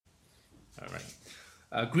All right.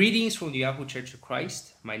 Greetings from the Yahoo Church of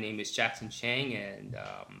Christ. My name is Jackson Chang, and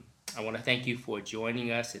I want to thank you for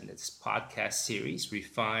joining us in this podcast series,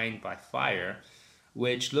 Refined by Fire,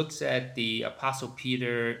 which looks at the Apostle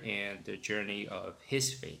Peter and the journey of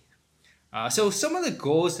his faith. So some of the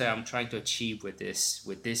goals that I'm trying to achieve with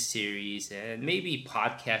this series and maybe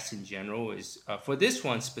podcasts in general is for this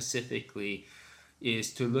one specifically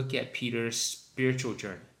is to look at Peter's spiritual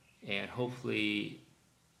journey, and hopefully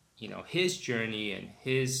his journey and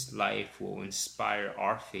his life will inspire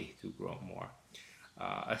our faith to grow more.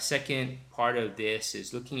 A second part of this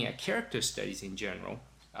is looking at character studies in general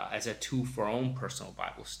as a tool for our own personal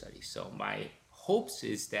Bible study. So my hopes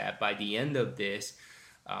is that by the end of this,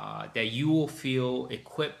 that you will feel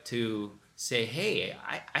equipped to say, hey,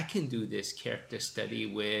 I can do this character study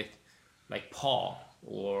with like Paul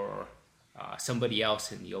or somebody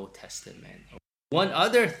else in the Old Testament. One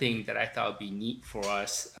other thing that I thought would be neat for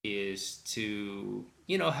us is to,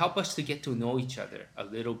 help us to get to know each other a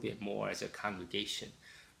little bit more as a congregation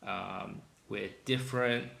with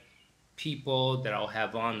different people that I'll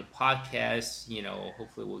have on the podcast.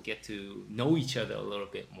 Hopefully we'll get to know each other a little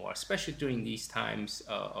bit more, especially during these times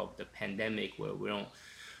of the pandemic where we don't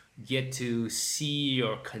get to see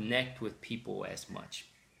or connect with people as much.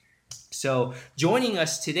 So joining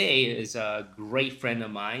us today is a great friend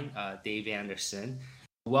of mine, Dave Anderson.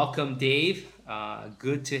 Welcome, Dave.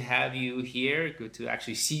 Good to have you here. Good to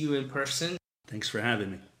actually see you in person. Thanks for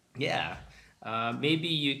having me. Yeah. Maybe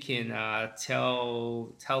you can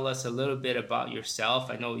tell us a little bit about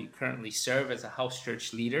yourself. I know you currently serve as a house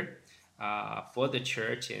church leader for the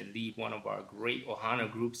church and lead one of our great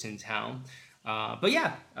Ohana groups in town.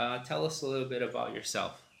 Tell us a little bit about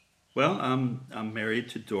yourself. Well, I'm married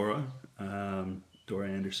to Dora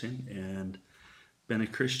Anderson, and been a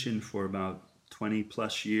Christian for about 20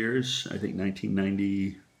 plus years. I think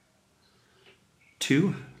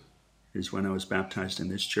 1992 is when I was baptized in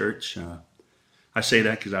this church. I say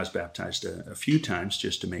that because I was baptized a few times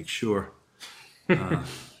just to make sure,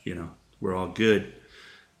 we're all good.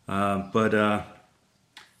 So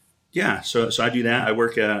I do that. I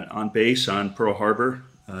work on base on Pearl Harbor,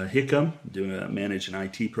 Hickam, manage an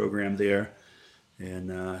IT program there,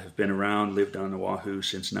 and have been around, lived on Oahu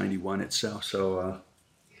since 91 itself. So,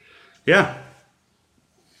 yeah.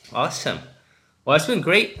 Awesome. Well, it's been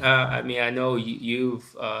great. I know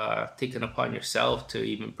you've taken upon yourself to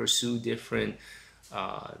even pursue different,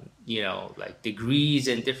 like degrees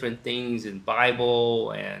and different things in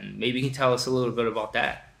Bible, and maybe you can tell us a little bit about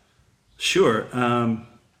that. Sure.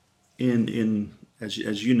 As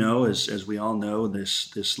you know, as we all know,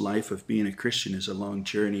 this life of being a Christian is a long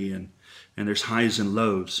journey, and there's highs and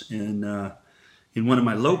lows. And in one of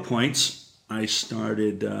my low points, I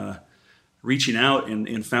started reaching out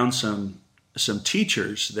and found some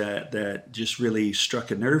teachers that just really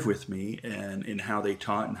struck a nerve with me, and in how they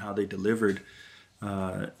taught and how they delivered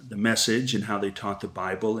the message and how they taught the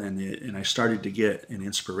Bible, and I started to get an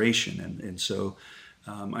inspiration, and so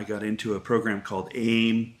I got into a program called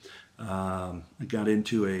AIM. I got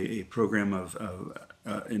into a program of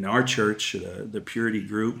in our church, the Purity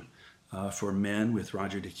Group for men with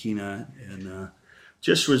Roger DeKina, and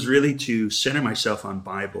just was really to center myself on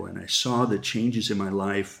Bible. And I saw the changes in my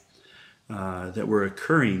life that were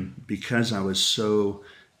occurring because I was so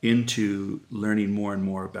into learning more and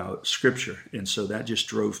more about Scripture. And so that just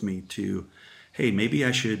drove me to, hey, maybe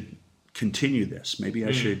I should continue this. Maybe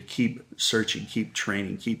I should keep searching, keep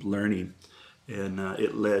training, keep learning. And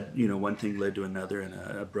it led, one thing led to another, and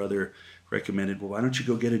a brother recommended, well, why don't you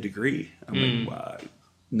go get a degree? I'm like, well, I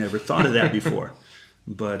never thought of that before.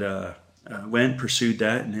 But went, pursued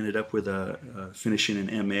that, and ended up with finishing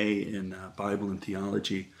an MA in Bible and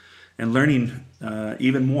theology, and learning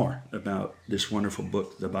even more about this wonderful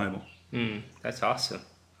book, the Bible. That's awesome.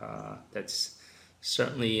 That's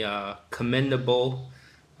certainly commendable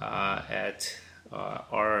at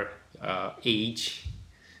our age.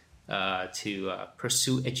 To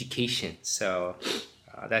pursue education. So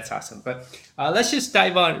that's awesome. But let's just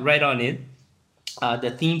dive right on in.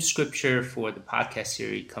 The theme scripture for the podcast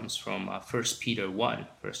series comes from 1 Peter 1,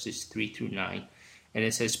 verses 3 through 9. And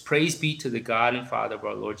it says, "Praise be to the God and Father of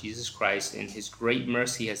our Lord Jesus Christ. In his great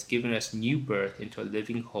mercy has given us new birth into a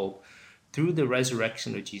living hope through the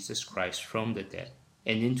resurrection of Jesus Christ from the dead,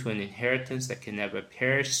 and into an inheritance that can never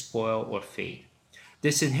perish, spoil, or fade.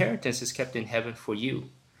 This inheritance is kept in heaven for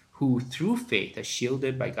you, who through faith are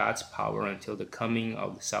shielded by God's power until the coming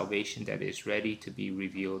of the salvation that is ready to be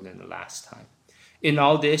revealed in the last time. In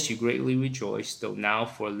all this you greatly rejoice, though now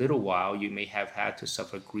for a little while you may have had to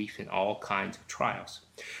suffer grief in all kinds of trials.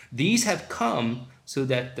 These have come so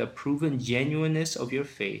that the proven genuineness of your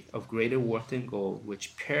faith, of greater worth than gold,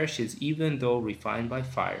 which perishes even though refined by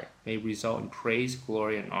fire, may result in praise,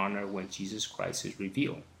 glory, and honor when Jesus Christ is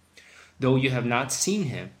revealed. Though you have not seen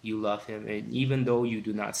him, you love him, and even though you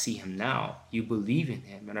do not see him now, you believe in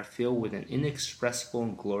him and are filled with an inexpressible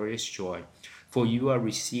and glorious joy, for you are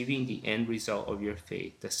receiving the end result of your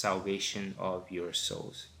faith, the salvation of your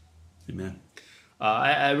souls. Amen.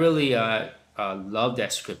 I really love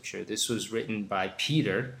that scripture. This was written by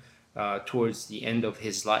Peter towards the end of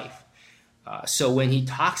his life. So when he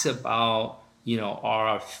talks about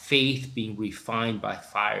our faith being refined by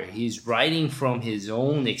fire, he's writing from his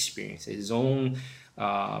own experience, his own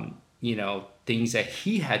things that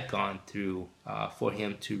he had gone through for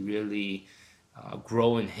him to really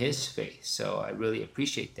grow in his faith. So I really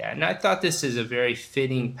appreciate that, and I thought this is a very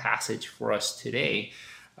fitting passage for us today.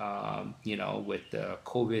 With the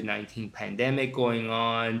COVID-19 pandemic going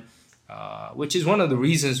on, which is one of the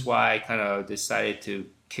reasons why I kind of decided to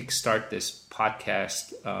kickstart this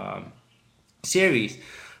podcast series.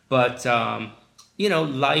 But,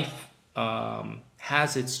 life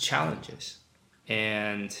has its challenges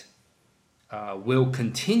and will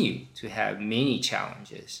continue to have many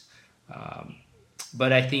challenges.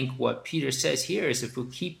 But I think what Peter says here is if we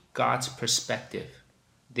keep God's perspective,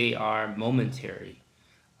 they are momentary.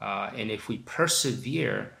 And if we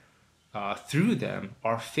persevere through them,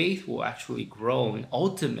 our faith will actually grow. And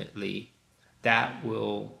ultimately, that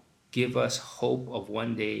will give us hope of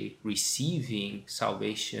one day receiving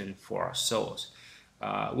salvation for our souls,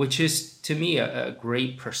 which is, to me, a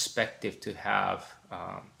great perspective to have,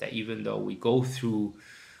 that even though we go through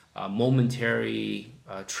momentary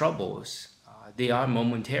troubles, they are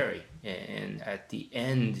momentary. And at the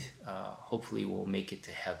end, hopefully we'll make it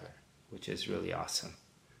to heaven, which is really awesome.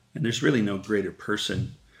 And there's really no greater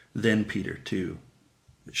person than Peter to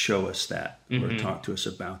show us that, or talk to us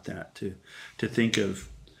about that. To think of,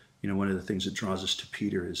 one of the things that draws us to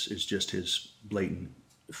Peter is just his blatant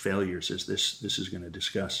failures, as this is going to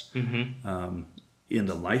discuss, in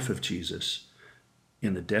the life of Jesus,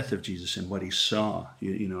 in the death of Jesus, and what he saw. I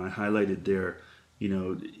highlighted there,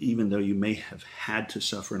 even though you may have had to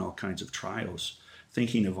suffer in all kinds of trials,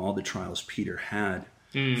 thinking of all the trials Peter had.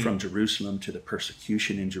 From Jerusalem to the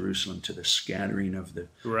persecution in Jerusalem to the scattering of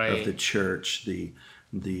the church,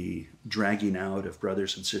 the dragging out of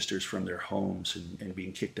brothers and sisters from their homes and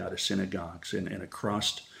being kicked out of synagogues and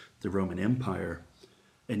across the Roman Empire,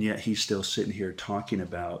 and yet he's still sitting here talking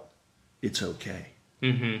about it's okay.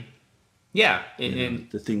 Yeah, and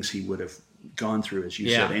the things he would have gone through, as you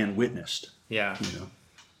said, and witnessed. Yeah,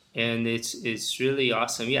 and it's really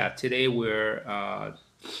awesome. Yeah, today we're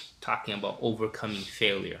talking about overcoming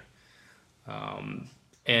failure,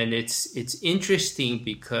 and it's interesting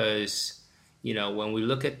because when we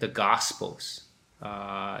look at the Gospels,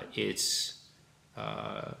 it's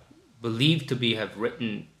believed to have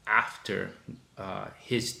written after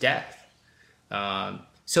his death.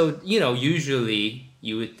 So usually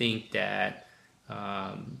you would think that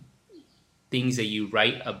things that you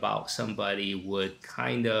write about somebody would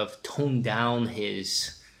kind of tone down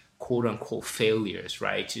his quote unquote failures,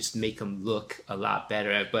 right? Just make them look a lot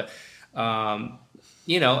better. But,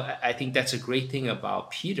 I think that's a great thing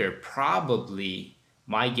about Peter. Probably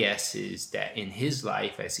my guess is that in his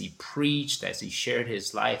life, as he preached, as he shared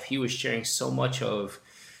his life, he was sharing so much of,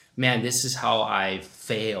 man, this is how I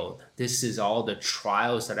failed. This is all the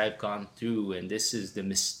trials that I've gone through. And this is the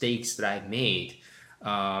mistakes that I've made.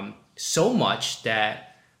 So much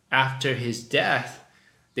that after his death,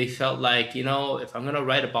 they felt like, if I'm going to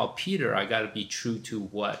write about Peter, I got to be true to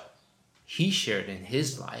what he shared in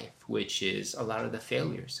his life, which is a lot of the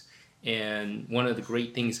failures. And one of the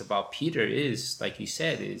great things about Peter is, like you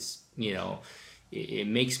said, is, it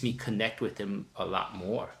makes me connect with him a lot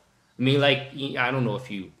more. I mean, like, I don't know if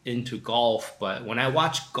you into golf, but when I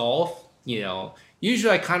watch golf,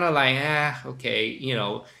 usually I kind of like, okay,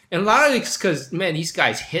 and a lot of it's because, man, these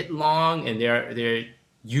guys hit long and they're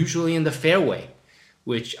usually in the fairway,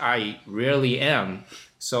 which I rarely am.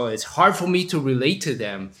 So it's hard for me to relate to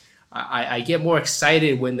them. I get more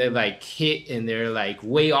excited when they like hit and they're like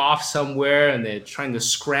way off somewhere and they're trying to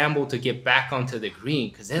scramble to get back onto the green.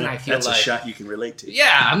 Because then I feel that's a shot you can relate to.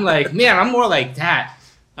 Yeah, I'm like, man, I'm more like that.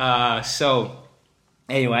 So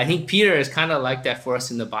anyway, I think Peter is kind of like that for us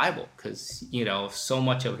in the Bible because, so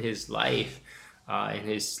much of his life and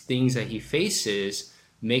his things that he faces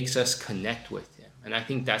makes us connect with him. And I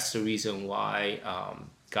think that's the reason why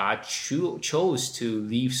God chose to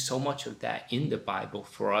leave so much of that in the Bible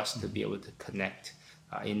for us to be able to connect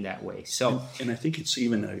in that way. So, and I think it's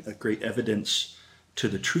even a great evidence to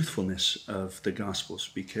the truthfulness of the Gospels,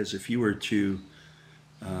 because if you were to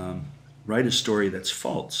write a story that's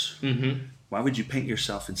false, why would you paint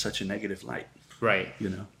yourself in such a negative light? Right. You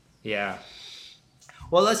know? Yeah.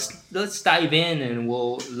 Well, let's dive in, and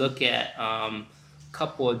we'll look at a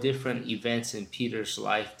couple of different events in Peter's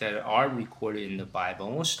life that are recorded in the Bible.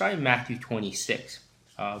 And we'll start in Matthew 26,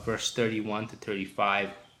 verse 31 to 35.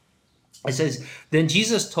 It says, "Then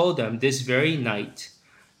Jesus told them, 'This very night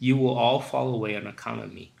you will all fall away on account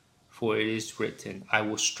of me. For it is written, I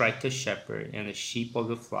will strike the shepherd, and the sheep of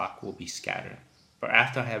the flock will be scattered. But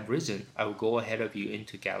after I have risen, I will go ahead of you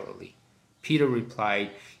into Galilee.' Peter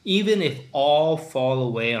replied, 'Even if all fall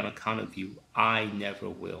away on account of you, I never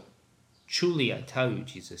will.' 'Truly I tell you,'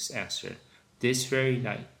 Jesus answered, 'this very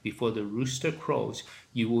night, before the rooster crows,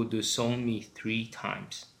 you will disown me 3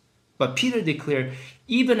 times.' But Peter declared,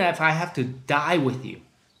 'Even if I have to die with you,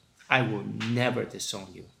 I will never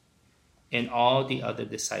disown you.' And all the other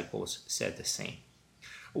disciples said the same."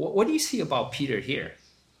 What do you see about Peter here?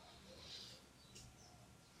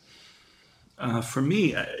 For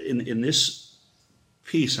me, in this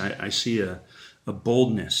piece, I see a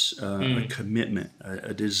boldness, a commitment,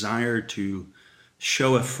 a desire to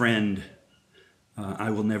show a friend, I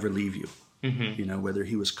will never leave you. You know, whether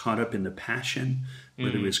he was caught up in the passion,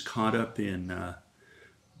 whether he was caught up in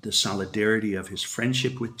the solidarity of his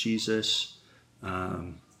friendship with Jesus,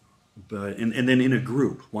 but and then in a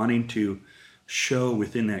group, wanting to show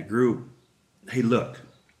within that group, hey, look,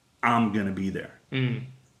 I'm going to be there.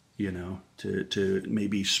 You know, to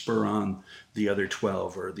maybe spur on the other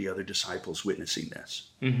 12 or the other disciples witnessing this.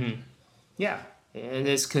 Yeah, and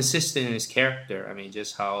it's consistent in his character. I mean,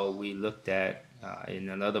 just how we looked at in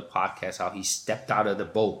another podcast, how he stepped out of the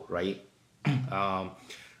boat, right?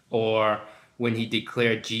 Or when he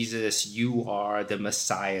declared, "Jesus, you are the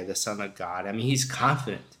Messiah, the Son of God." I mean, he's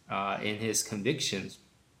confident in his convictions.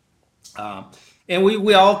 And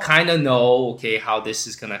we all kind of know, okay, how this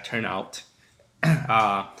is going to turn out.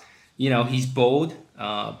 You know, he's bold,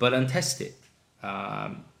 but untested.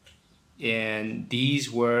 And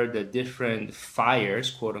these were the different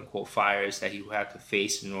fires, quote unquote fires, that he would have to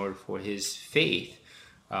face in order for his faith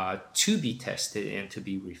to be tested and to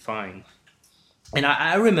be refined. And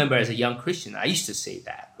I remember as a young Christian, I used to say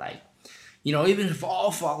that, like, you know, even if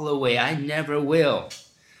all fall away, I never will.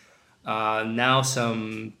 Now,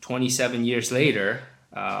 some 27 years later,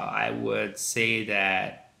 I would say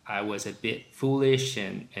that I was a bit foolish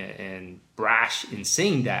and brash in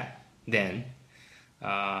saying that then.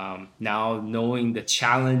 Now, knowing the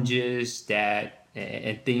challenges that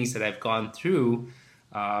and things that I've gone through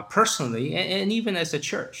personally, and even as a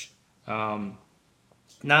church, not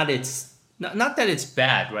that it's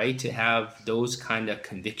bad, right, to have those kind of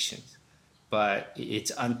convictions, but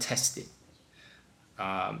it's untested.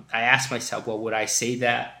 I asked myself, well, would I say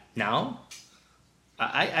that now?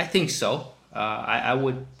 I think so. I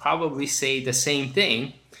would probably say the same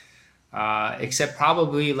thing, except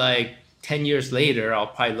probably like 10 years later, I'll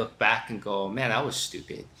probably look back and go, man, that was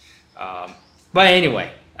stupid. But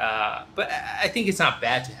anyway, but I think it's not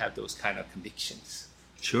bad to have those kind of convictions.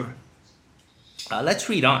 Sure. Let's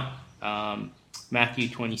read on. Matthew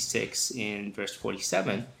 26 in verse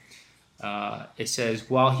 47. It says,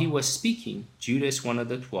 "While he was speaking, Judas, one of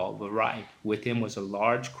the 12, arrived. With him was a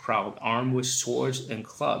large crowd armed with swords and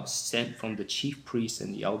clubs sent from the chief priests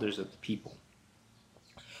and the elders of the people.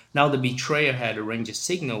 Now the betrayer had arranged a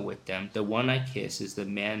signal with them. 'The one I kiss is the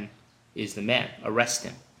man. Arrest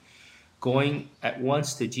him.' Going at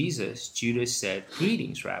once to Jesus, Judas said,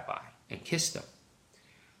 'Greetings, Rabbi,' and kissed him.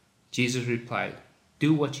 Jesus replied,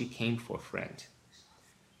 'Do what you came for, friend.'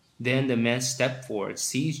 Then the man stepped forward,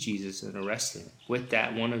 seized Jesus, and arrested him. With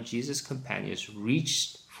that, one of Jesus' companions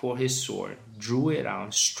reached for his sword, drew it out,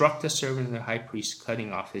 and struck the servant of the high priest,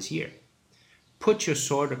 cutting off his ear. 'Put your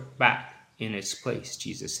sword back in its place,'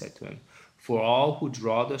 Jesus said to him, 'for all who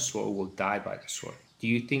draw the sword will die by the sword. Do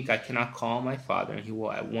you think I cannot call my Father, and he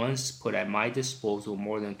will at once put at my disposal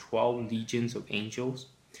more than 12 legions of angels?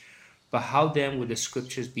 But how then would the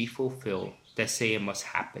scriptures be fulfilled that say it must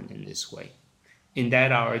happen in this way?' In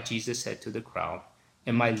that hour, Jesus said to the crowd,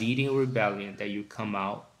 'Am I leading a rebellion that you come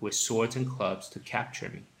out with swords and clubs to capture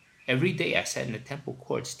me? Every day I sat in the temple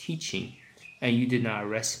courts teaching, and you did not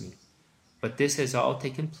arrest me. But this has all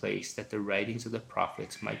taken place that the writings of the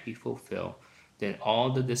prophets might be fulfilled.' Then all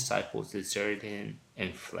the disciples deserted him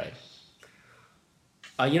and fled."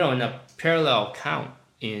 In a parallel account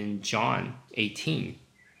in John 18,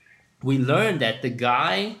 we learn that the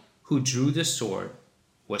guy who drew the sword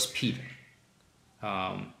was Peter.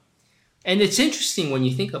 And it's interesting when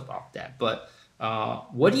you think about that. But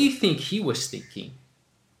what do you think he was thinking?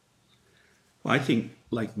 Well, I think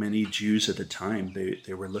like many Jews at the time,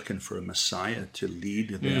 they were looking for a Messiah to lead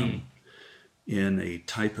them in a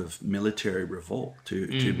type of military revolt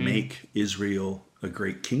to make Israel a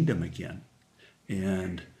great kingdom again.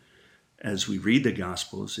 And as we read the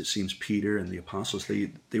Gospels, it seems Peter and the apostles,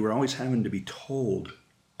 they were always having to be told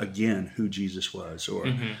again who Jesus was, or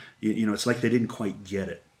it's like they didn't quite get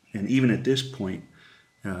it. And even at this point,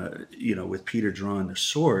 with Peter drawing the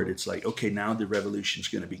sword, it's like, okay, now the revolution's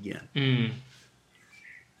going to begin.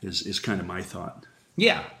 Is kind of my thought.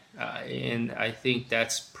 Yeah, and I think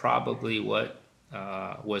that's probably what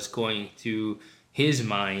was going through his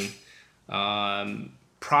mind.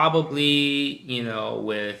 Probably,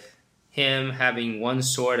 with him having one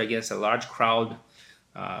sword against a large crowd,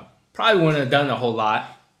 probably wouldn't have done a whole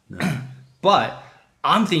lot. No. But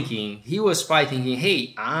I'm thinking, he was probably thinking,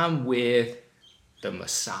 hey, I'm with the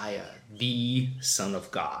Messiah, the Son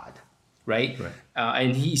of God, right?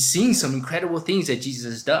 And he's seen some incredible things that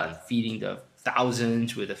Jesus has done, feeding the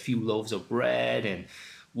thousands with a few loaves of bread and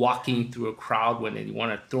walking through a crowd when they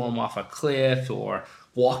want to throw him off a cliff, or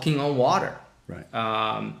walking on water. Right.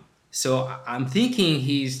 So I'm thinking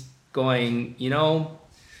he's going,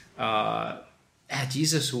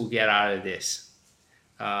 Jesus will get out of this.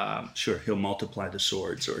 Sure, he'll multiply the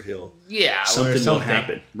swords, or something will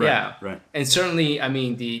happen. Right, yeah, right. And certainly, I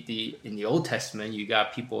mean, the in the Old Testament, you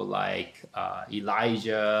got people like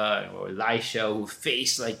Elijah or Elisha who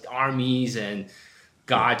faced like armies, and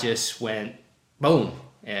God just went boom,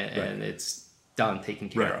 and it's done, taken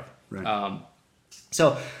care of. Right.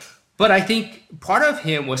 But I think part of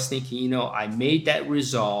him was thinking, I made that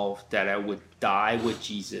resolve that I would die with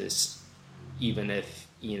Jesus, even if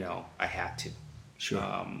I had to. Sure.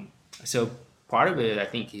 So part of it, I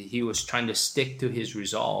think he was trying to stick to his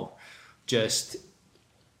resolve. Just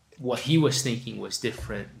what he was thinking was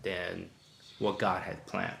different than what God had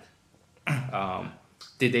planned.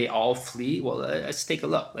 Did they all flee? Well, let's take a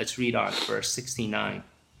look. Let's read on verse 69.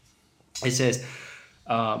 It says,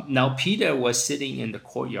 now Peter was sitting in the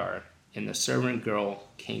courtyard, and the servant girl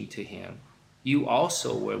came to him. You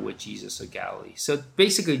also were with Jesus of Galilee. So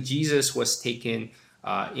basically, Jesus was taken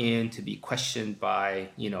in to be questioned by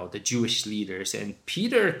the Jewish leaders, and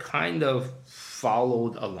Peter kind of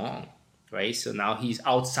followed along, right? So now he's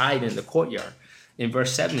outside in the courtyard. In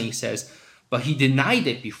verse 7 he says, but he denied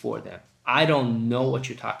it before them. I don't know what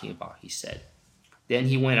you're talking about, he said. Then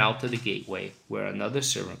he went out to the gateway, where another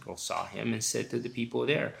servant girl saw him, and said to the people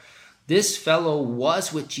there, this fellow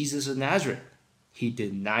was with Jesus of Nazareth. He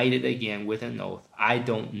denied it again with an oath. I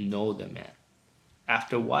don't know the man.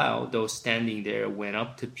 After a while, those standing there went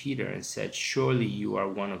up to Peter and said, surely you are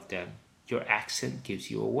one of them. Your accent gives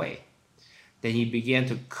you away. Then he began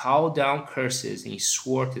to call down curses, and he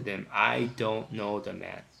swore to them, I don't know the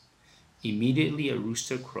man. Immediately a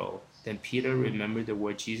rooster crowed. Then Peter remembered the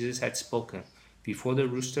word Jesus had spoken. Before the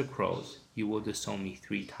rooster crows, you will disown me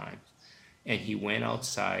 3 times. And he went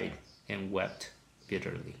outside and wept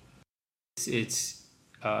bitterly. It's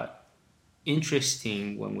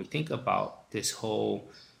interesting when we think about this whole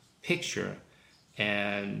picture.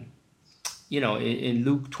 And, in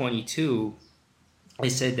Luke 22, it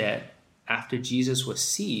said that after Jesus was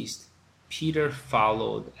seized, Peter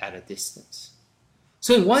followed at a distance.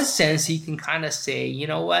 So in one sense, he can kind of say, you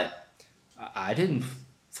know what? I didn't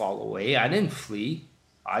fall away. I didn't flee.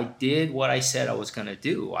 I did what I said I was going to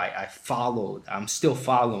do. I followed. I'm still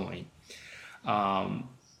following.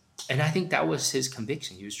 And I think that was his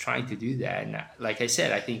conviction. He was trying to do that. And like I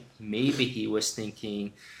said, I think maybe he was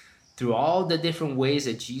thinking through all the different ways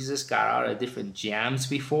that Jesus got out of different jams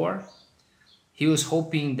before, he was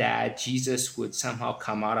hoping that Jesus would somehow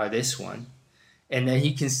come out of this one. And then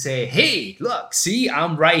he can say, hey, look, see,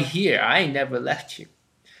 I'm right here. I ain't never left you.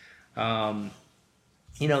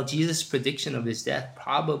 Jesus' prediction of his death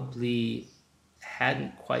probably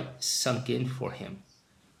hadn't quite sunk in for him.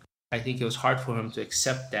 I think it was hard for him to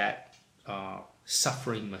accept that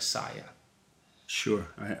suffering Messiah. Sure.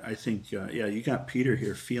 I think, you got Peter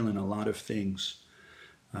here feeling a lot of things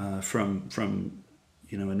from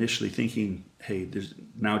initially thinking, hey,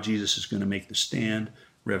 now Jesus is going to make the stand,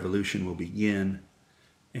 revolution will begin,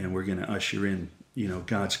 and we're going to usher in,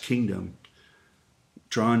 God's kingdom.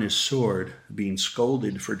 Drawing his sword, being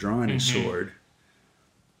scolded for drawing his sword,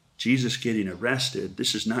 Jesus getting arrested.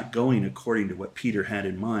 This is not going according to what Peter had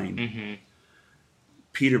in mind.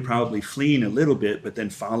 Peter probably fleeing a little bit, but then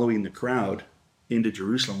following the crowd into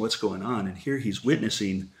Jerusalem. What's going on? And here he's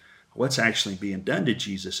witnessing what's actually being done to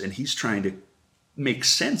Jesus, and he's trying to make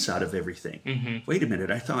sense out of everything. Wait a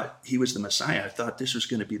minute, I thought he was the Messiah. I thought this was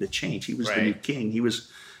going to be the change. He was the new Right. king. He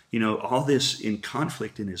was, all this in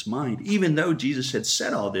conflict in his mind. Even though Jesus had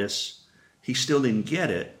said all this, he still didn't get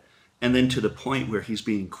it. And then to the point where he's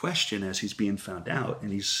being questioned as he's being found out,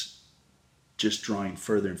 and he's just drawing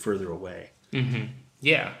further and further away.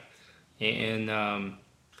 Yeah. And,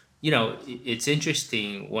 it's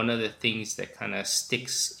interesting. One of the things that kind of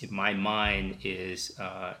sticks in my mind is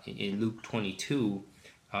in Luke 22,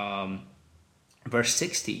 verse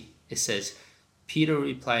 60. It says, Peter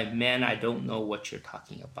replied, "Man, I don't know what you're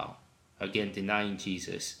talking about." Again, denying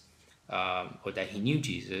Jesus, or that he knew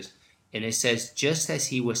Jesus. And it says, just as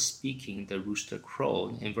he was speaking, the rooster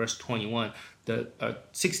crowed. In verse 21,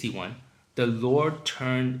 61, the Lord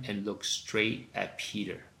turned and looked straight at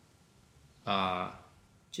Peter. That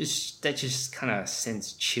just kind of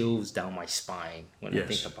sends chills down my spine when I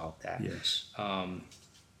think about that. Yes.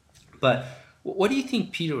 But what do you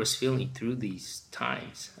think Peter was feeling through these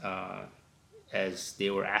times as they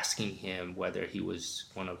were asking him whether he was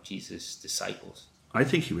one of Jesus' disciples? I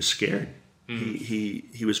think he was scared.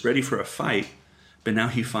 He was ready for a fight, but now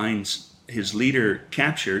he finds his leader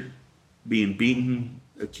captured, being beaten,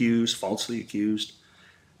 accused, falsely accused.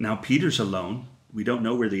 Now Peter's alone. We don't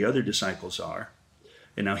know where the other disciples are.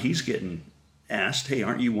 And now he's getting asked, hey,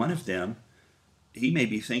 aren't you one of them? He may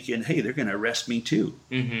be thinking, hey, they're going to arrest me too,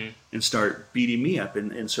 and start beating me up.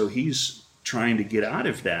 And so he's trying to get out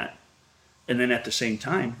of that. And then at the same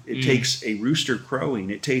time, it takes a rooster crowing.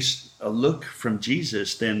 It takes a look from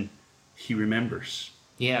Jesus, then he remembers.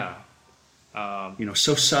 Yeah.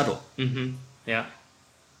 So subtle. Yeah.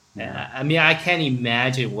 I mean, I can't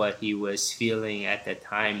imagine what he was feeling at that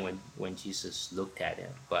time when Jesus looked at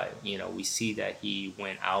him. But, we see that he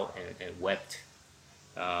went out and wept.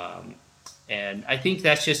 And I think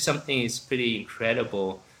that's just something that's pretty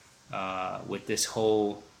incredible with this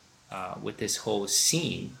whole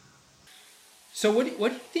scene. So what do you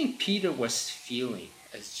think Peter was feeling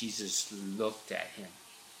as Jesus looked at him?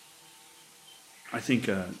 I think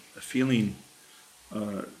feelings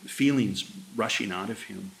rushing out of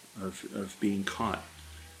him of being caught.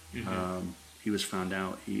 He was found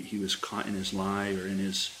out. He was caught in his lie or in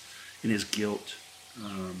his guilt.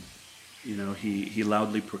 He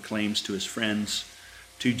loudly proclaims to his friends,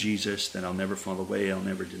 to Jesus, that I'll never fall away. I'll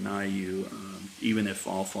never deny you. Even if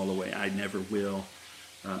all fall away, I never will.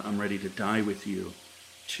 I'm ready to die with you.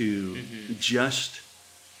 To just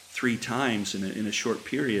 3 times in a short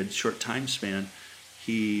time span,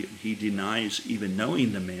 he denies even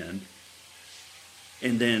knowing the man,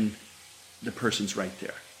 and then the person's right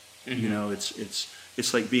there.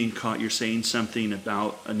 It's like being caught. You're saying something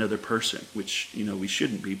about another person, which we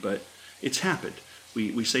shouldn't be, but it's happened.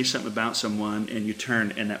 We say something about someone, and you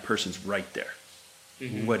turn, and that person's right there.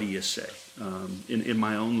 What do you say? In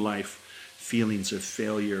my own life, feelings of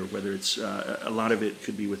failure, whether it's a lot of it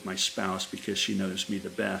could be with my spouse because she knows me the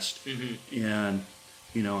best, and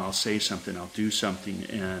I'll say something, I'll do something,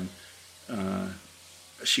 and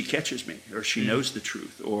she catches me, or she knows the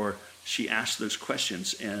truth, or she asks those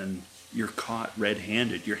questions, and you're caught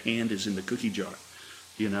red-handed. Your hand is in the cookie jar,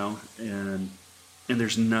 and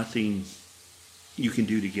there's nothing you can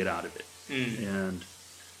do to get out of it. And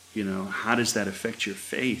how does that affect your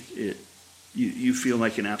faith? You feel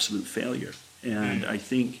like an absolute failure. And I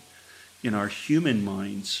think in our human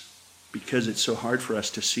minds, because it's so hard for us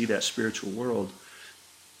to see that spiritual world,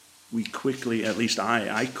 we quickly, at least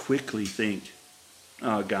I quickly think,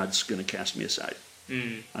 oh, God's going to cast me aside.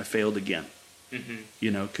 I failed again.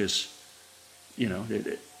 Because,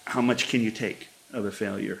 how much can you take of a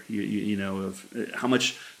failure? How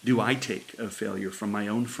much do I take of failure from my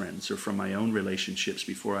own friends or from my own relationships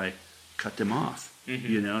before I cut them off?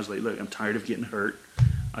 I was like, look, I'm tired of getting hurt.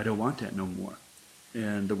 I don't want that no more.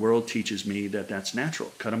 And the world teaches me that that's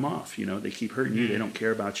natural. Cut them off. They keep hurting you. They don't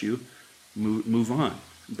care about you. Move on.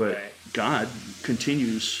 But God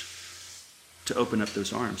continues to open up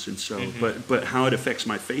those arms. And so, but how it affects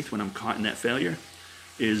my faith when I'm caught in that failure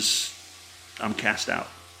is I'm cast out.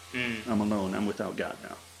 I'm alone. I'm without God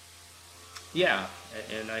now. Yeah,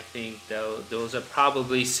 and I think those are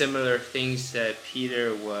probably similar things that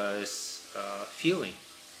Peter was feeling,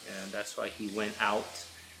 and that's why he went out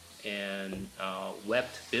and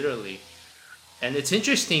wept bitterly. And it's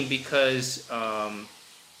interesting because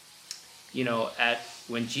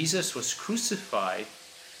when Jesus was crucified,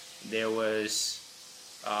 there was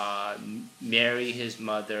Mary, his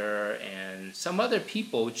mother, and some other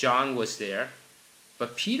people. John was there,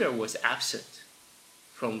 but Peter was absent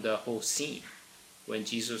from the whole scene. When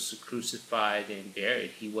Jesus was crucified and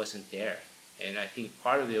buried, he wasn't there. And I think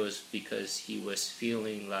part of it was because he was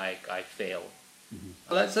feeling like I failed.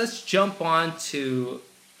 Let's jump on to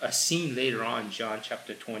a scene later on, John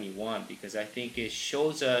chapter 21, because I think it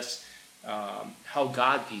shows us how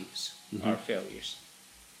God views our failures.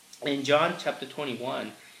 In John chapter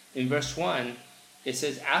 21, in verse 1, it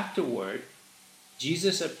says, "Afterward,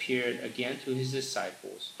 Jesus appeared again to his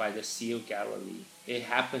disciples by the Sea of Galilee. It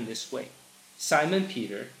happened this way. Simon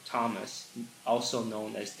Peter, Thomas, also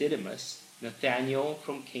known as Didymus, Nathanael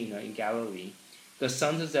from Cana in Galilee, the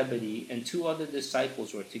sons of Zebedee, and 2 other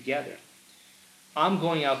disciples were together. 'I'm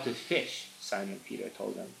going out to fish,' Simon Peter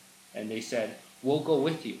told them. And they said, 'We'll go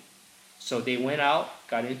with you.' So they went out,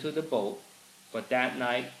 got into the boat, but that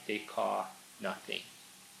night they caught nothing."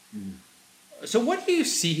 So what do you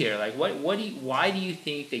see here? Like, why do you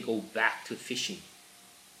think they go back to fishing?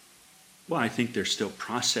 Well, I think they're still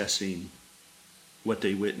processing what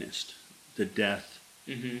they witnessed, the death,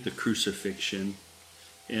 the crucifixion,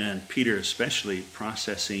 and Peter especially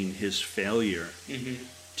processing his failure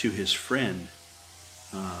to his friend.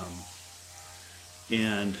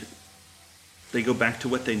 And they go back to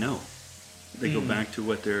what they know. They go back to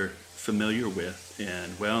what they're familiar with.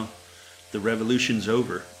 And, well, the revolution's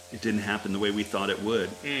over. It didn't happen the way we thought it would.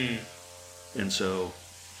 And so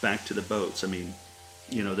back to the boats. I mean,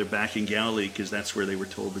 you know, they're back in Galilee because that's where they were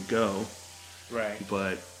told to go. Right.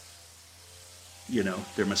 But, you know,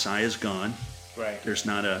 their Messiah's gone. Right. There's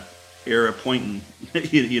not a heir appointing,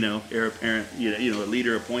 heir apparent, a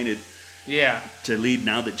leader appointed Yeah. to lead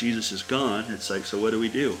now that Jesus is gone. It's like, so what do we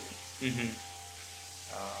do?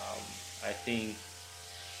 I think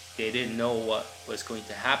they didn't know what was going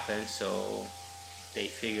to happen, so they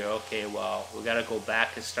figure, okay, well, we got to go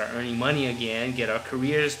back and start earning money again, get our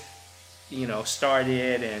careers,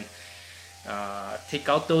 started, and take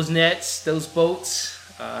out those nets, those boats,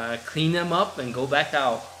 clean them up, and go back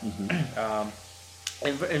out.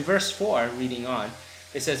 In verse 4, reading on,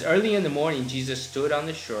 it says, "Early in the morning, Jesus stood on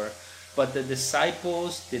the shore, but the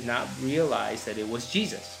disciples did not realize that it was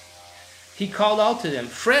Jesus. He called out to them,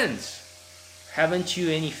 'Friends, haven't you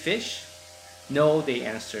any fish?' 'No,' they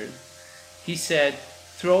answered. He said,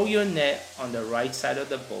 'Throw your net on the right side of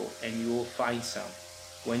the boat and you will find some.'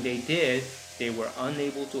 When they did, they were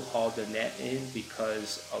unable to haul the net in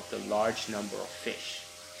because of the large number of fish.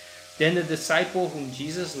 Then the disciple whom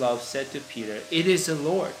Jesus loved said to Peter, 'It is the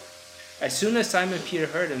Lord.' As soon as Simon Peter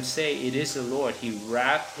heard him say, 'It is the Lord,' he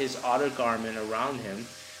wrapped his outer garment around him,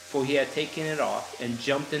 for he had taken it off, and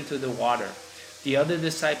jumped into the water. The other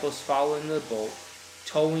disciples followed in the boat,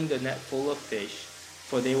 towing the net full of fish,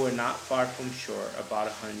 for they were not far from shore, about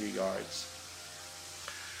 100 yards.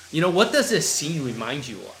 What does this scene remind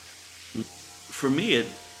you of? For me,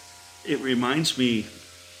 it reminds me,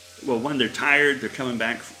 well, one, they're tired, they're coming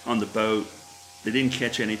back on the boat, they didn't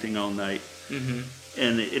catch anything all night,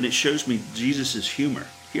 and it shows me Jesus' humor.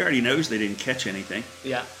 He already knows they didn't catch anything.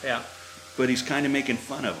 Yeah. But he's kind of making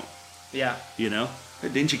fun of them. Yeah.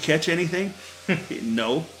 Didn't you catch anything?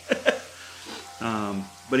 No.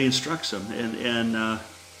 But he instructs them, and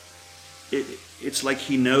it's like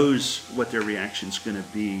he knows what their reaction's going to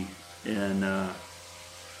be, and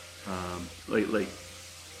like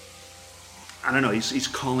I don't know, he's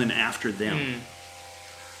calling after them.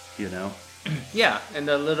 Yeah, and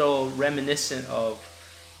a little reminiscent of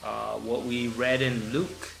what we read in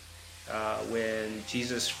Luke when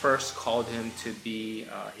Jesus first called him to be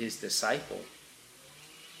his disciple.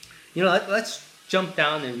 Let's jump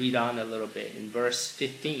down and read on a little bit in verse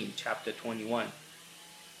 15, chapter 21.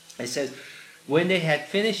 It says, "When they had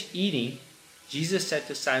finished eating, Jesus said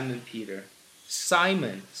to Simon Peter,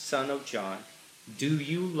 'Simon, son of John, do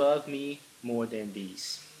you love me more than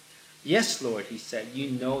these?' 'Yes, Lord,' he said,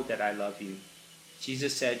 'you know that I love you.'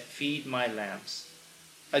 Jesus said, 'Feed my lambs.'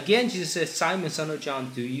 Again, Jesus said, 'Simon, son of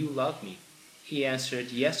John, do you love me?' He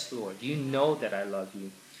answered, 'Yes, Lord, you know that I love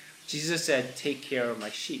you.' Jesus said, 'Take care of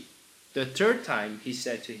my sheep.' The third time he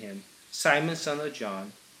said to him, 'Simon, son of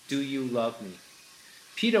John, do you love me?'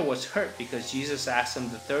 Peter was hurt because Jesus asked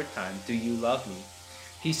him the third time, 'Do you love me?'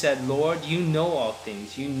 He said, 'Lord, you know all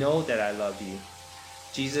things. You know that I love you.'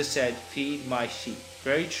 Jesus said, 'Feed my sheep.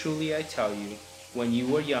 Very truly I tell you, when you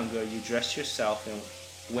were younger, you dressed yourself and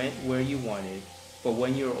went where you wanted. But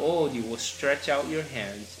when you're old, you will stretch out your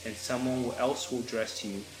hands, and someone else will dress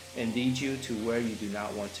you and lead you to where you do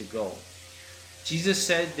not want to go.' Jesus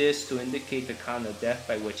said this to indicate the kind of death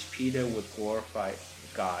by which Peter would glorify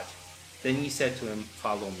God. Then he said to him,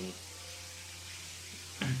 'Follow me.'"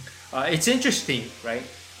 It's interesting, right?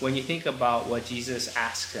 When you think about what Jesus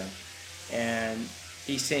asked him. And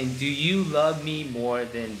he's saying, "Do you love me more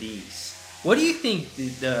than these?" What do you think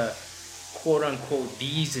the quote-unquote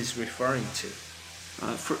these is referring to?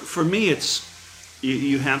 For me, it's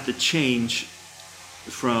you have to change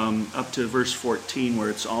from up to verse 14 where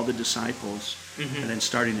it's all the disciples, and then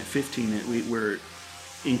starting at 15, we're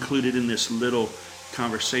included in this little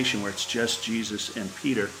conversation where it's just Jesus and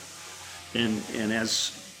Peter. And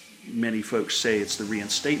as many folks say, it's the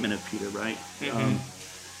reinstatement of Peter, right?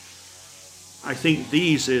 I think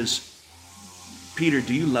these is, Peter,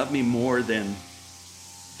 do you love me more than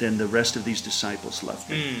the rest of these disciples loved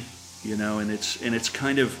me? You know, and it's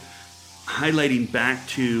kind of highlighting back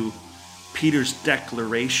to Peter's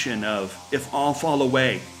declaration of, if all fall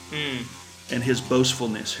away, and his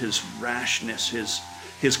boastfulness, his rashness,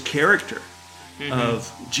 his character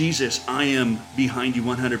of Jesus, I am behind you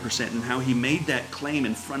 100%, and how he made that claim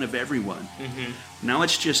in front of everyone. Now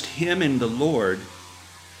it's just him and the Lord,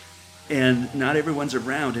 and not everyone's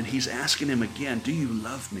around, and he's asking him again, do you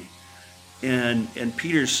love me? And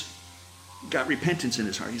Peter's got repentance in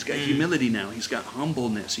his heart. He's got humility now. He's got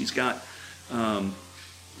humbleness. He's got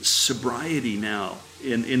sobriety now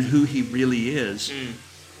in who he really is.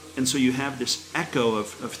 And so you have this echo of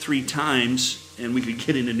 3 times, and we could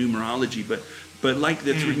get into numerology, but like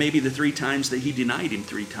maybe the 3 times that he denied him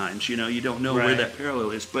 3 times. You know, you don't know where that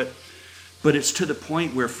parallel is, but it's to the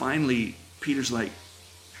point where finally Peter's like,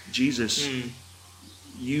 Jesus,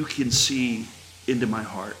 you can see into my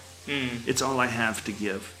heart. It's all I have to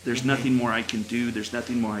give. There's nothing more I can do. There's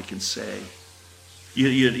nothing more I can say.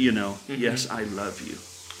 You know, yes, I love you.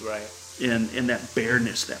 Right. And that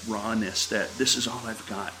bareness, that rawness, that this is all I've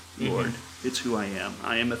got, Lord. It's who I am.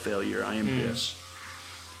 I am a failure. I am this.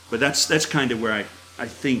 But that's kind of where I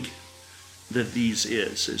think that these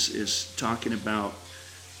is talking about,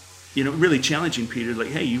 you know, really challenging Peter, like,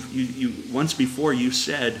 hey, you once before you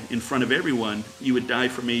said in front of everyone you would die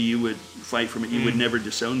for me, you would fight for me, you would never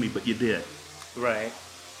disown me, but you did. Right.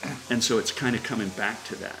 And so it's kind of coming back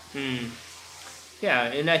to that. Yeah,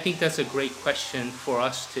 and I think that's a great question for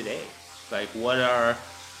us today. Like, what are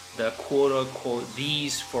the quote-unquote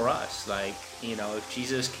these for us? Like, you know, if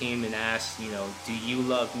Jesus came and asked, you know, do you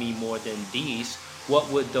love me more than these? What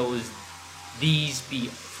would these be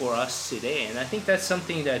for us today? And I think that's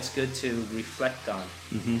something that's good to reflect on.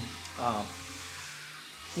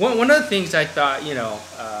 One of the things I thought, you know,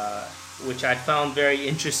 which I found very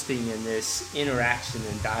interesting in this interaction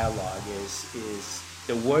and dialogue is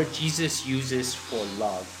the word Jesus uses for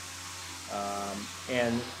love.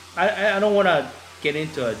 And I don't want to get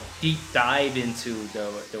into a deep dive into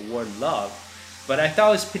the word love, but I thought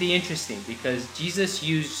it was pretty interesting because Jesus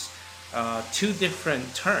used 2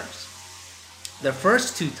 different terms. The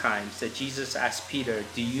first 2 times that Jesus asked Peter,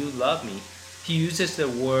 do you love me? He uses the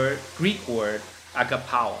Greek word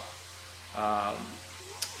agapao.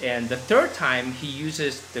 And the 3rd time he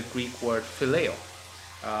uses the Greek word phileo.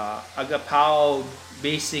 Agapao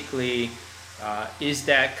basically is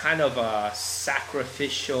that kind of a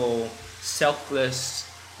sacrificial, selfless,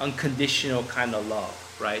 unconditional kind of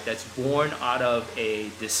love, right? That's born out of a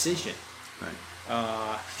decision. Right.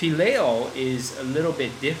 Phileo is a little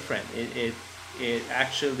bit different. It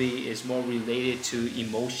actually is more related to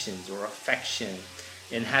emotions or affection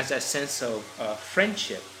and has that sense of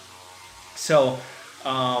friendship. So,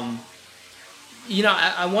 you know,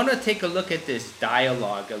 I want to take a look at this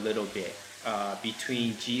dialogue a little bit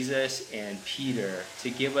between Jesus and Peter to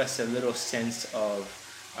give us a little sense of,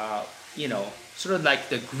 you know, sort of like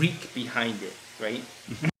the Greek behind it, right?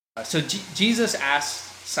 So Jesus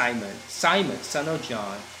asked Simon, son of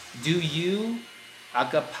John, do you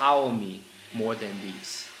agapao me more than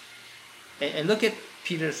these? And look at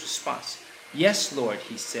Peter's response. Yes, Lord,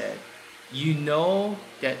 he said, you know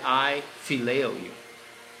that I phileo you.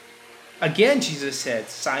 Again, Jesus said,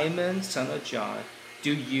 Simon, son of John,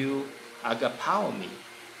 do you agapao me?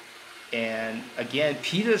 And again,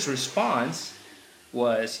 Peter's response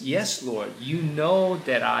was, yes, Lord, you know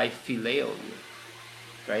that I phileo you,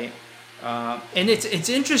 right? And it's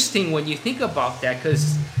interesting when you think about that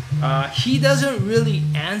because he doesn't really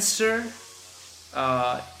answer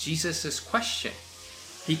Jesus' question.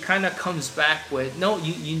 He kind of comes back with, no,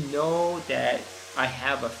 you know that I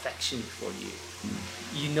have affection for you.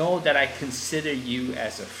 You know that I consider you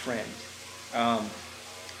as a friend.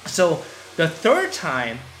 So the 3rd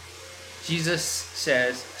time, Jesus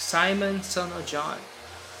says, Simon, son of John,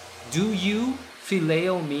 do you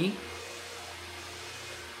phileo me?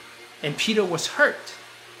 And Peter was hurt,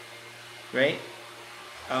 right?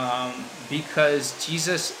 Because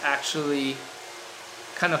Jesus actually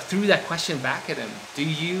kind of threw that question back at him. Do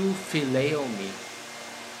you phileo me?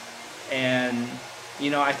 And,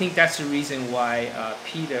 you know, I think that's the reason why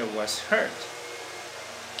Peter was hurt.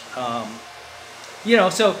 You know,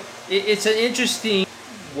 so it's an interesting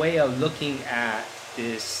way of looking at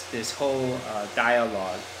this whole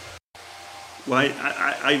dialogue. Well,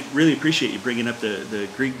 I really appreciate you bringing up the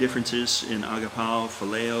Greek differences in agapao,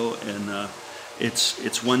 phileo, and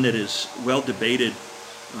it's one that is well debated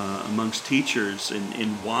amongst teachers in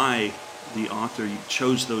why the author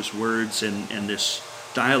chose those words and this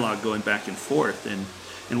dialogue going back and forth.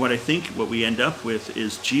 And what I think what we end up with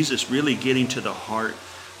is Jesus really getting to the heart,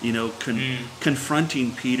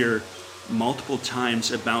 confronting Peter multiple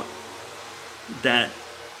times about that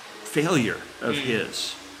failure of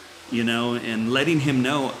his, and letting him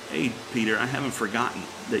know, hey, Peter, I haven't forgotten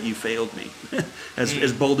that you failed me.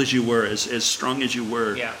 as bold as you were, as strong as you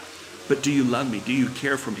were. Yeah. But do you love me? Do you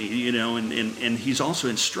care for me? And he's also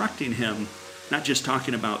instructing him, not just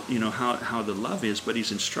talking about, how the love is, but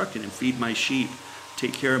he's instructing him, feed my sheep,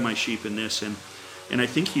 take care of my sheep in this. And I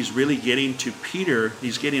think he's really getting to Peter,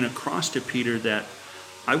 he's getting across to Peter that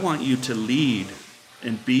I want you to lead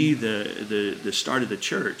and be the start of the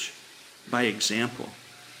church by example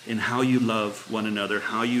in how you love one another,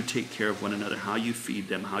 how you take care of one another, how you feed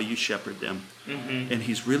them, how you shepherd them. Mm-hmm. And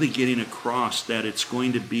he's really getting across that it's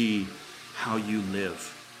going to be how you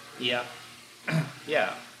live. Yeah.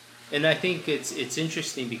 Yeah. And I think it's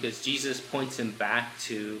interesting because Jesus points him back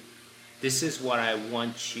to, this is what I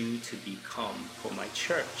want you to become for my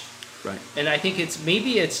church. Right. And I think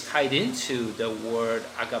it's tied into the word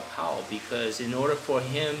agapao, because in order for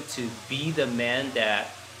him to be the man that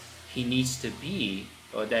he needs to be,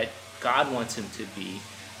 or that God wants him to be,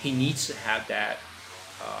 he needs to have that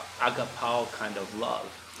agapao kind of love.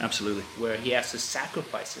 Absolutely. Where he has to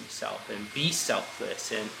sacrifice himself and be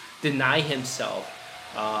selfless and deny himself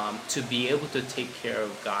to be able to take care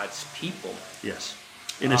of God's people. Yes.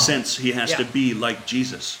 In a sense, he has to be like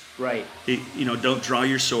Jesus. Right. Don't draw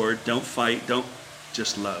your sword, don't fight, don't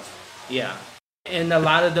just love. Yeah. And a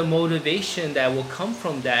lot of the motivation that will come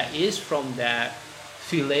from that is from that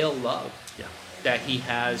filial love that he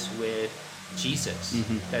has with Jesus.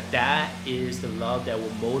 Mm-hmm. That is the love that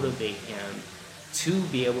will motivate him to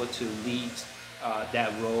be able to lead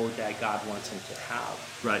that road that God wants him to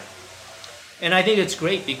have. Right. And I think it's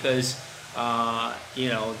great because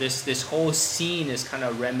this whole scene is kind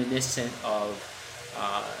of reminiscent of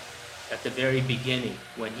at the very beginning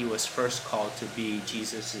when he was first called to be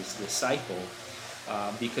Jesus' disciple,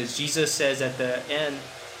 because Jesus says at the end,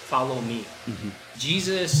 follow me. Mm-hmm.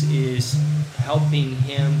 Jesus is helping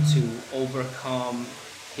him to overcome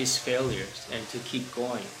his failures and to keep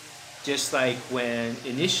going. Just like when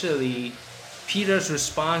initially Peter's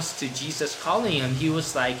response to Jesus calling him, he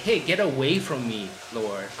was like, hey, get away from me,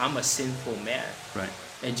 Lord. I'm a sinful man. Right.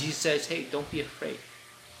 And Jesus says, hey, don't be afraid.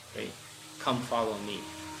 Right? Come follow me.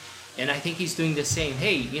 And I think he's doing the same.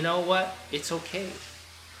 Hey, you know what? It's okay.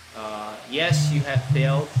 Yes, you have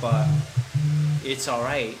failed, but it's all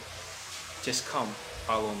right. Just come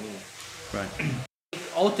follow me. Right.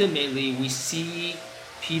 Ultimately, we see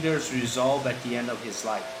Peter's resolve at the end of his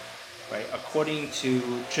life. Right? According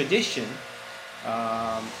to tradition,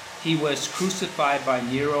 he was crucified by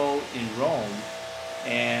Nero in Rome,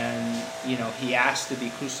 and he asked to be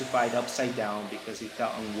crucified upside down because he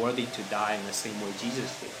felt unworthy to die in the same way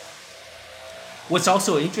Jesus did. What's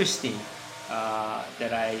also interesting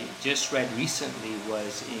that I just read recently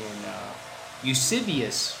was in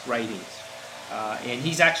Eusebius' writings, and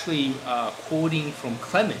he's actually quoting from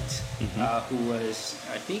Clement, who was,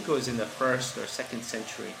 I think it was in the 1st or 2nd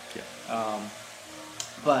century. Yeah.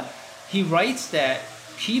 But he writes that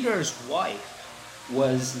Peter's wife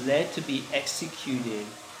was led to be executed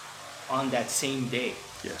on that same day.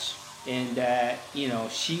 Yes. And that,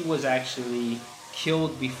 she was actually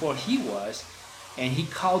killed before he was. And he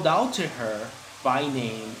called out to her by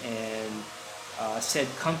name and said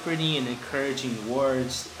comforting and encouraging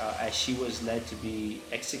words as she was led to be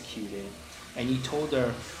executed. And he told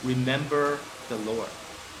her, remember the Lord.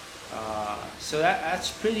 So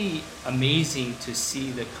that's pretty amazing to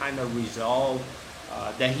see the kind of resolve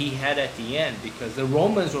that he had at the end, because the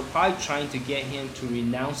Romans were probably trying to get him to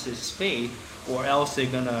renounce his faith, or else they're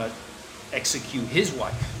going to execute his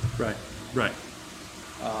wife. Right, right.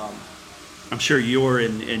 I'm sure your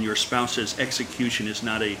and your spouse's execution is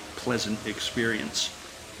not a pleasant experience.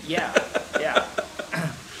 Yeah, yeah.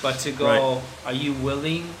 But to go, right. Are you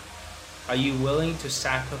willing to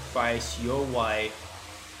sacrifice your wife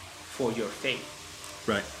for your faith?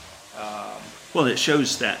 Right. Well, it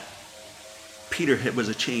shows that Peter was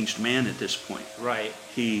a changed man at this point. Right.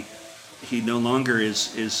 He no longer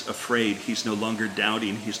is afraid. He's no longer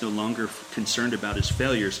doubting. He's no longer concerned about his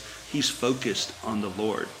failures. He's focused on the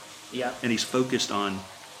Lord. Yeah. And he's focused on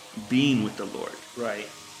being with the Lord. Right.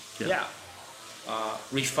 Yeah.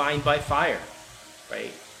 Refined by fire.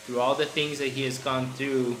 Right. Through all the things that he has gone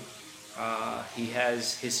through,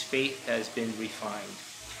 His faith has been refined.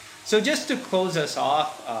 So just to close us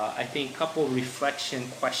off, I think a couple reflection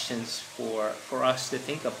questions for us to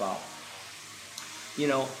think about.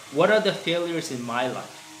 What are the failures in my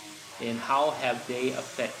life, and how have they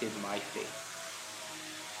affected my faith?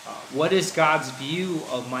 What is God's view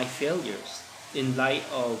of my failures in light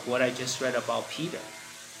of what I just read about Peter?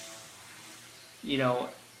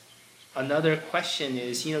 Another question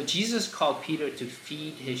is, Jesus called Peter to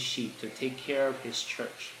feed his sheep, to take care of his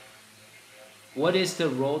church. What is the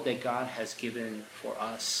role that God has given for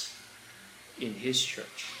us in his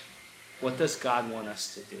church? What does God want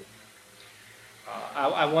us to do?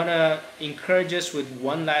 I want to encourage us with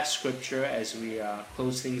one last scripture as we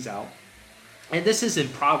close things out. And this is in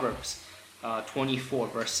Proverbs 24,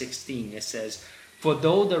 verse 16. It says, "For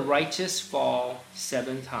though the righteous fall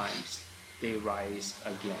 7 times, they rise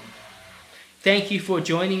again." Thank you for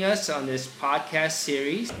joining us on this podcast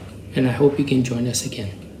series, and I hope you can join us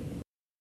again.